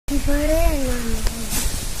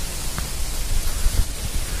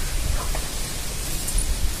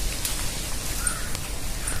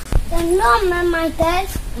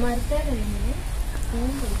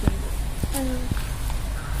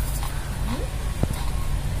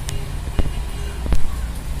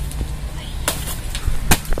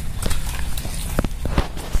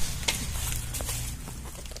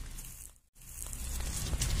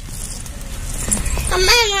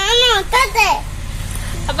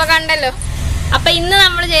അപ്പൊ കണ്ടല്ലോ. അപ്പൊ ഇന്ന്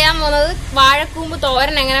നമ്മൾ ചെയ്യാൻ പോകുന്നത് വാഴക്കൂമ്പ്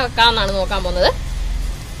തോരൻ എങ്ങനെ വെക്കാമെന്നാണ് നോക്കാൻ പോകുന്നത്.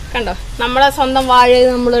 കണ്ടോ, നമ്മളെ സ്വന്തം വാഴ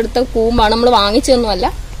നമ്മൾ എടുത്ത കൂമ്പാണ്, നമ്മൾ വാങ്ങിച്ചൊന്നുമല്ല.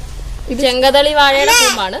 ഇത് ചെങ്കതളി വാഴയുടെ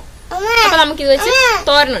കൂമ്പാണ്. അപ്പൊ നമുക്കിത് വെച്ച്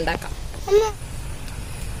തോരൻ ഉണ്ടാക്കാം.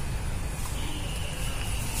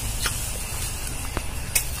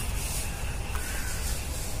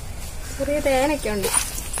 ചെറിയ തേനൊക്കെ ഉണ്ട്.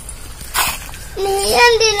 നീ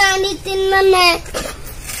എന്തിനാണ് തിന്നേ?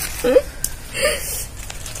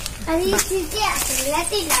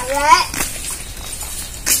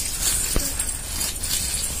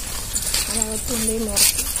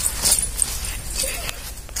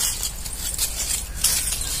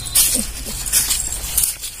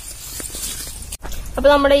 അപ്പൊ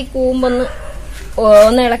നമ്മുടെ ഈ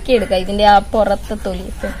കൂമ്പൊന്ന് ഇളക്കിയെടുക്കാം, ഇതിന്റെ ആ പുറത്തെ തൊലി.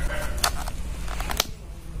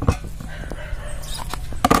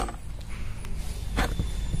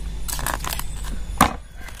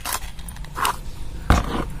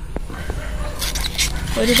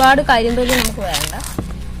 ഒരുപാട് കരിന്തൊലി നമുക്ക് വേണ്ട.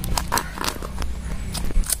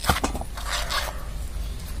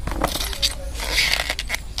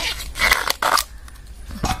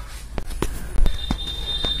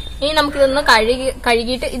 ഇനി നമുക്കിതൊന്ന്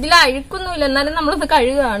കഴുകിയിട്ട്, ഇതിൽ അഴുക്കൊന്നുമില്ല, എന്നാലും നമ്മളൊന്ന്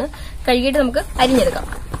കഴുകുകയാണ്. കഴുകിയിട്ട് നമുക്ക് അരിഞ്ഞെടുക്കാം.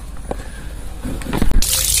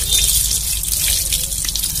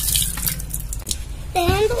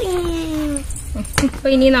 അപ്പൊ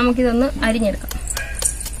ഇനി നമുക്കിതൊന്ന് അരിഞ്ഞെടുക്കാം.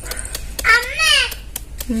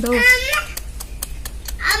 എന്തോ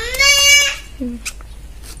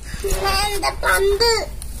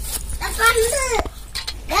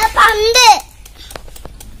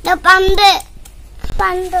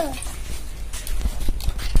പണ്ട്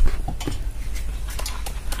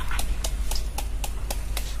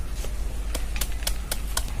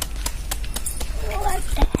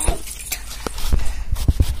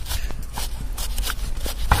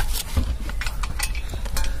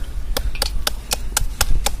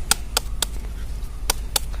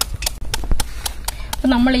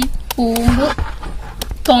നമ്മൾ ഈ കൂമ്പ്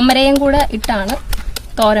തോമരയും കൂടെ ഇട്ടാണ്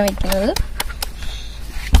തോരൻ വെക്കുന്നത്.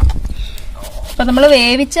 അപ്പൊ നമ്മൾ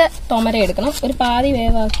വേവിച്ച തോമര എടുക്കണം, ഒരു പാതി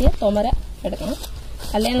വേവാക്കിയ തോമര എടുക്കണം,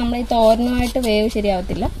 അല്ലെങ്കിൽ നമ്മൾ ഈ തോരനുമായിട്ട് വേവ്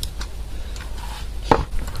ശരിയാവത്തില്ല.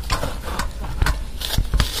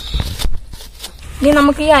 ഇനി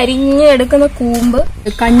നമുക്ക് ഈ അരിഞ്ഞെടുക്കുന്ന കൂമ്പ്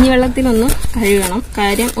കഞ്ഞിവെള്ളത്തിലൊന്ന് കഴുകണം.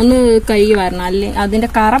 കാര്യം ഒന്ന് കഴുകി വരണം, അല്ലെങ്കിൽ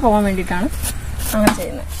അതിന്റെ കറ പോകാൻ വേണ്ടിയിട്ടാണ് അങ്ങനെ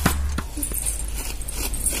ചെയ്യുന്നത്.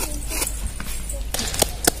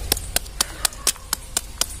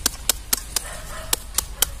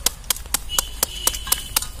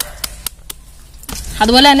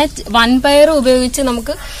 അതുപോലെ തന്നെ വൻപയർ ഉപയോഗിച്ച്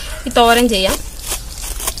നമുക്ക് ഈ തോരൻ ചെയ്യാം.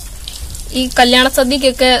 ഈ കല്യാണ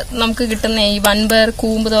സദ്യക്കൊക്കെ നമുക്ക് കിട്ടുന്ന ഈ വൻപയർ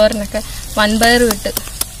കൂമ്പ് തോരനൊക്കെ വൻപയർ ഇട്ട്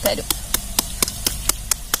തരും.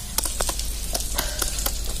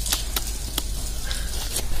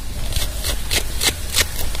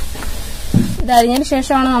 ഇത് അരിഞ്ഞതിന്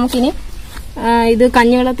ശേഷമാണ് നമുക്കിനി ഇത്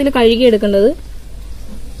കഞ്ഞിവെള്ളത്തിൽ കഴുകിയെടുക്കേണ്ടത്.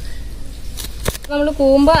 നമ്മൾ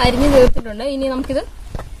കൂമ്പ് അരിഞ്ഞ് തീർത്തിട്ടുണ്ട്. ഇനി നമുക്കിത്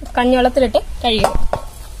കഞ്ഞിവെള്ളത്തിലിട്ട് കഴുകണം.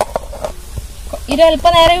 ഇത്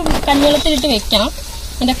അല്പം നേരം കഞ്ഞിവെള്ളത്തിലിട്ട് വെക്കണം,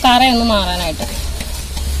 ഇതിന്റെ കറയൊന്ന് മാറാനായിട്ട്.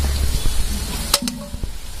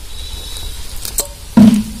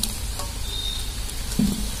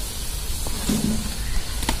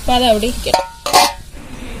 അപ്പൊ അതവിടെ ഇരിക്കണം.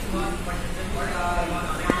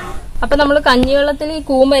 അപ്പൊ നമ്മൾ കഞ്ഞിവെള്ളത്തിൽ ഈ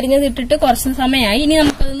കൂമ്പ് അരിഞ്ഞത് ഇട്ടിട്ട് കുറച്ച് സമയമായി. ഇനി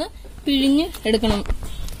നമുക്കതൊന്ന് പിഴിഞ്ഞ് എടുക്കണം.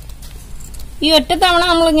 ഈ ഒറ്റ തവണ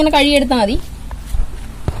നമ്മൾ ഇങ്ങനെ കഴുകിയെടുത്താൽ മതി.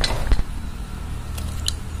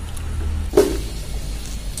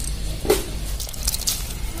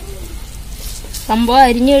 സംഭവം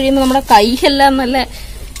അരിഞ്ഞു കഴിയുമ്പോൾ നമ്മുടെ കൈയെല്ലാം നല്ല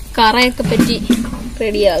കറയൊക്കെ പറ്റി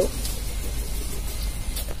റെഡിയാകും.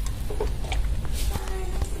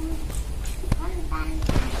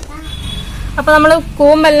 അപ്പൊ നമ്മൾ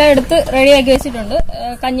കൂമ്പെല്ലാം എടുത്ത് റെഡിയാക്കി വെച്ചിട്ടുണ്ട്.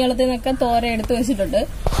 കഞ്ഞിവെള്ളത്തിൽ നിന്നൊക്കെ തോര എടുത്ത് വെച്ചിട്ടുണ്ട്.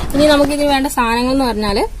 ഇനി നമുക്കിതിന് വേണ്ട സാധനങ്ങൾ എന്ന്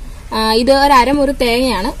പറഞ്ഞാല്, ഇത് ഒരു അരമുറി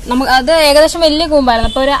തേങ്ങയാണ്. നമുക്ക് അത് ഏകദേശം വലിയ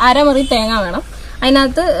കൂമ്പായിരുന്നു, അപ്പൊ ഒരു അരമുറി തേങ്ങ വേണം.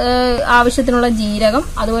 അതിനകത്ത് ആവശ്യത്തിനുള്ള ജീരകം,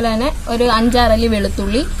 അതുപോലെ തന്നെ ഒരു 5-6 അല്ലി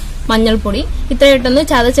വെളുത്തുള്ളി, മഞ്ഞൾപ്പൊടി, ഇത്രയിട്ടൊന്ന്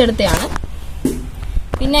ചതച്ചെടുത്തതാണ്.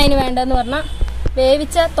 പിന്നെ അതിന് വേണ്ടതെന്ന് പറഞ്ഞാൽ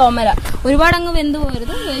വേവിച്ച തോമര. ഒരുപാടങ്ങ് വെന്ത്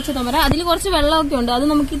പോകരുത്. വേവിച്ച തോമര. അതിൽ കുറച്ച് വെള്ളമൊക്കെ ഉണ്ട്. അത്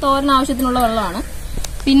നമുക്ക് ഈ തോരന് ആവശ്യത്തിനുള്ള വെള്ളമാണ്.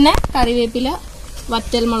 പിന്നെ കറിവേപ്പില,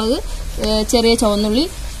 വറ്റൽമുളക്, ചെറിയ ചുവന്നുള്ളി,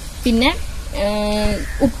 പിന്നെ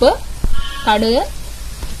ഉപ്പ്, കടുക്,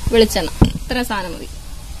 വെളിച്ചെണ്ണ. ഇത്ര സാധനം മതി.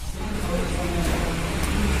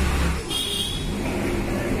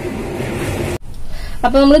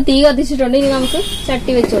 അപ്പൊ നമ്മൾ തീ കത്തിച്ചിട്ടുണ്ട്. ഇനി നമുക്ക്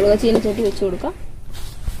ചട്ടി വെച്ചു കൊടുക്കാം. ചീനച്ചട്ടി വെച്ചു കൊടുക്കാം.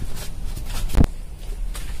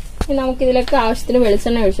 ഇനി നമുക്ക് ഇതിലേക്ക് ആവശ്യത്തിന്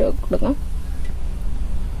വെളിച്ചെണ്ണ ഒഴിച്ചു കൊടുക്കാം.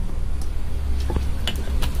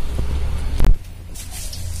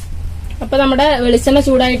 അപ്പൊ നമ്മുടെ വെളിച്ചെണ്ണ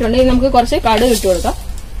ചൂടായിട്ടുണ്ട്. ഇനി നമുക്ക് കുറച്ച് കടുക് ഇട്ട് കൊടുക്കാം.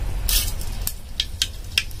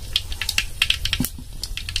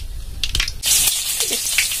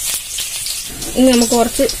 ഇനി നമുക്ക്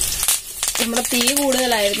കുറച്ച്, നമ്മുടെ തീ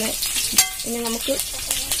കൂടുതലായിരുന്നു. ഇനി നമുക്ക്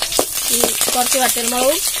ഈ കുറച്ച്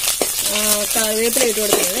വറ്റൽമുളകും കറിവേപ്പില ഇട്ട്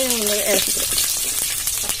കൊടുക്കുന്നത് നമ്മൾ ഇറക്കി കൊടുക്കും.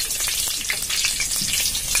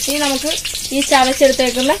 ഇനി നമുക്ക് ഈ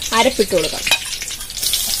ചതച്ചെടുത്തേക്കുള്ള അരപ്പിട്ട് കൊടുക്കാം.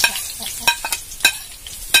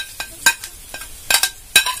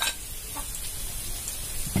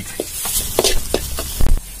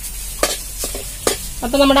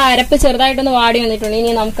 അപ്പൊ നമ്മുടെ അരപ്പ് ചെറുതായിട്ടൊന്ന് വാടി വന്നിട്ടുണ്ട്.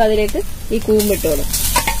 ഇനി നമുക്ക് അതിലേക്ക് ഈ കൂമ്പിട്ട് കൊടുക്കാം.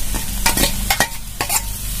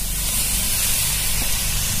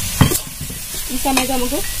 ഈ സമയത്ത്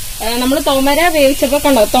നമുക്ക് നമ്മൾ തോമര വേവിച്ചപ്പോ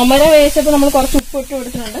കണ്ടോ, തോമര വേവിച്ചപ്പോ നമ്മൾ കുറച്ച് ഉപ്പ് ഇട്ട്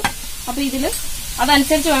കൊടുക്കുന്നുണ്ട്. അപ്പൊ ഇതില്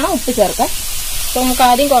അതനുസരിച്ച് വേണം ഉപ്പ് ചേർക്കാൻ. അപ്പൊ നമുക്ക്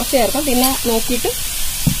ആദ്യം കുറച്ച് ചേർക്കാം, പിന്നെ നോക്കിയിട്ട്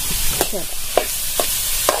ചേർക്കാം.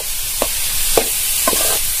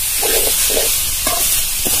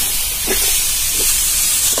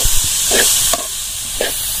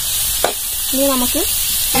 ഇനി നമുക്ക്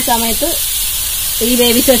ഈ സമയത്ത് ഈ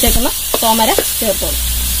വേവിച്ച് വെച്ചേക്കുന്ന തോമര ചേർത്തോളൂ.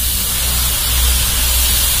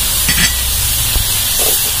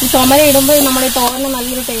 ഈ തോമര ഇടുമ്പോൾ നമ്മുടെ തോരന്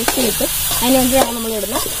നല്ലൊരു ടേസ്റ്റ് കിട്ടും. അതിന് വേണ്ടിയാണ് നമ്മൾ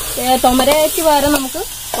ഇടുന്നത്. തോമരയ്ക്ക് പകരം നമുക്ക്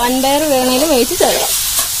വൻപയർ വേണേലും വേവിച്ച് ചേർക്കാം.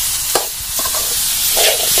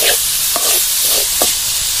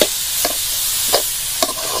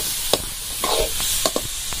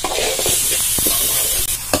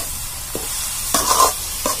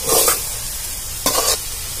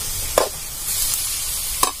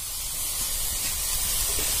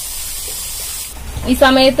 ഈ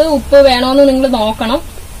സമയത്ത് ഉപ്പ് വേണോന്ന് നിങ്ങൾ നോക്കണം.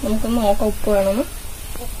 നമുക്കൊന്ന് നോക്കാം ഉപ്പ് വേണമെന്ന്.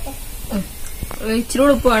 ഇച്ചിരി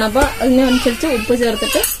കൂടെ ഉപ്പ് വേണം. അപ്പൊ അതിനനുസരിച്ച് ഉപ്പ്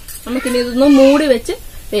ചേർത്തിട്ട് നമുക്കിനി ഇതൊന്ന് മൂടി വെച്ച്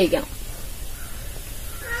വേവിക്കണം.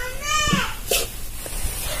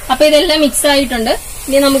 അപ്പൊ ഇതെല്ലാം മിക്സ് ആയിട്ടുണ്ട്.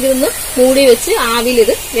 ഇനി നമുക്കിതൊന്ന് മൂടി വെച്ച് ആവിയിൽ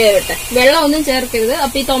ഇത് വേവട്ടെ. വെള്ളം ഒന്നും ചേർക്കരുത്.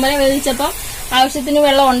 അപ്പൊ ഈ തോമര വേവിച്ചപ്പോ ആവശ്യത്തിന്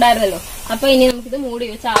വെള്ളം ഉണ്ടായിരുന്നല്ലോ. അപ്പൊ ഇനി നമുക്കിത് മൂടി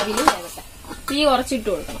വെച്ച് ആവിയിൽ വേവട്ടെ. തീ കുറച്ചിട്ട്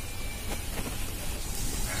കൊടുക്കണം.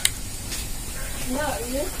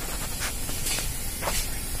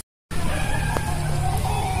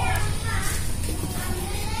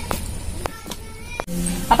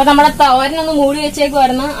 അപ്പൊ നമ്മുടെ തോരനൊന്ന് മൂടി വെച്ചേക്ക്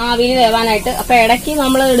വരുന്ന ആവിയിൽ വേവാനായിട്ട്. അപ്പൊ ഇടയ്ക്ക്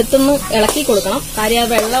നമ്മൾ എടുത്തൊന്ന് ഇളക്കി കൊടുക്കണം. കാര്യം ആ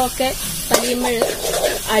വെള്ളമൊക്കെ കരിയുമ്പോൾ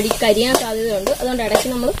കരിയാൻ സാധ്യതയുണ്ട്. അതുകൊണ്ട് ഇടയ്ക്ക്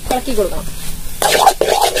നമ്മൾ ഇളക്കി കൊടുക്കണം.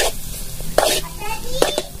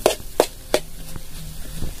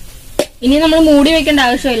 ഇനി നമ്മൾ മൂടി വെക്കേണ്ട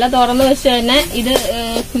ആവശ്യമില്ല. തുറന്നു വെച്ച് തന്നെ ഇത്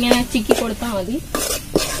ഇങ്ങനെ ചിക്കി കൊടുത്താൽ മതി.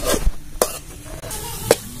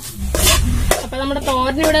 അപ്പൊ നമ്മുടെ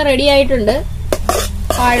തോരൻ ഇവിടെ റെഡി ആയിട്ടുണ്ട്.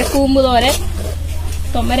 വാഴക്കൂമ്പ് തോരൻ,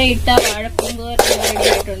 തൊമര ഇട്ട വാഴക്കൂമ്പ് തോരൻ റെഡി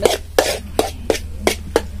ആയിട്ടുണ്ട്.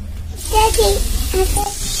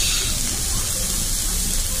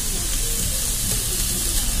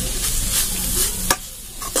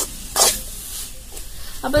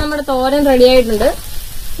 അപ്പൊ നമ്മുടെ തോരൻ റെഡി ആയിട്ടുണ്ട്.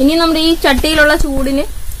 ഇനി നമ്മുടെ ഈ ചട്ടിയിലുള്ള ചൂടിന്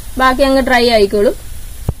ബാക്കി അങ്ങ് ഡ്രൈ ആയിക്കോളും.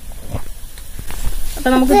 അപ്പൊ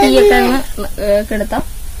നമുക്ക് തീയൊക്കെ അങ്ങ് കെടുത്താം.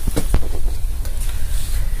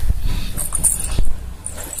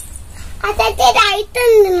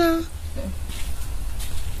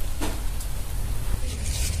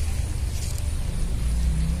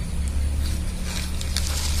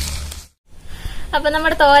 അപ്പൊ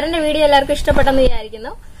നമ്മുടെ തോരന്റെ വീഡിയോ എല്ലാവർക്കും ഇഷ്ടപ്പെട്ടെന്ന്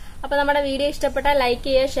വിചാരിക്കുന്നു. അപ്പൊ നമ്മുടെ വീഡിയോ ഇഷ്ടപ്പെട്ടാൽ ലൈക്ക്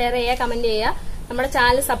ചെയ്യുക, ഷെയർ ചെയ്യുക, കമന്റ് ചെയ്യുക. നമ്മുടെ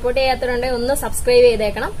ചാനൽ സപ്പോർട്ട് ചെയ്യാത്തവരുണ്ടെങ്കിൽ ഒന്ന് സബ്സ്ക്രൈബ്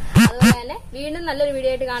ചെയ്തേക്കണം. അതുപോലെ തന്നെ വീണ്ടും നല്ലൊരു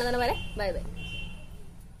വീഡിയോ ആയിട്ട് കാണുന്നത് വരെ ബൈ ബൈ.